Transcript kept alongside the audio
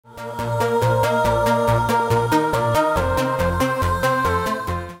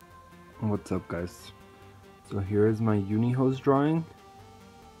guys. So here is my uni-HOE drawing.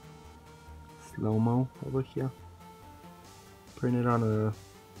 Slow-mo over here. Printed on a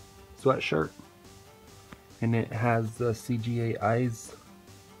sweatshirt. And it has the CGA eyes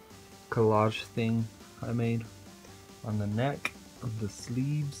collage thing I made on the neck, of the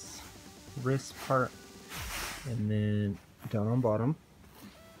sleeves, wrist part, and then down on bottom.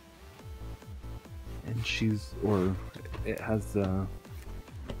 And it has the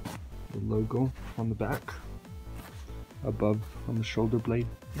logo on the back, above on the shoulder blade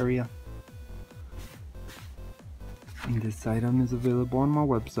area. And this item is available on my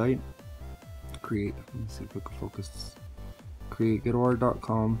website. Let me see if I can focus.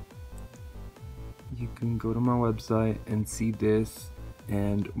 CreateGhettoArt.com. You can go to my website and see this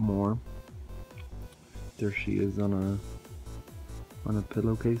and more. There she is on a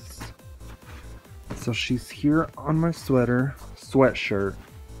pillowcase. So she's here on my sweatshirt.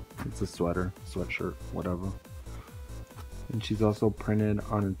 It's a sweatshirt, whatever. And she's also printed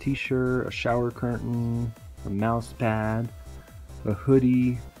on a t-shirt, a shower curtain, a mouse pad, a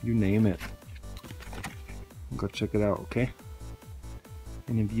hoodie, you name it. Go check it out, okay?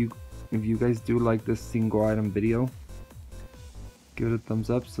 And if you guys do like this single item video, give it a thumbs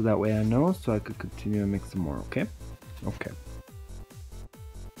up so that way I know, so I could continue to make some more, okay? Okay.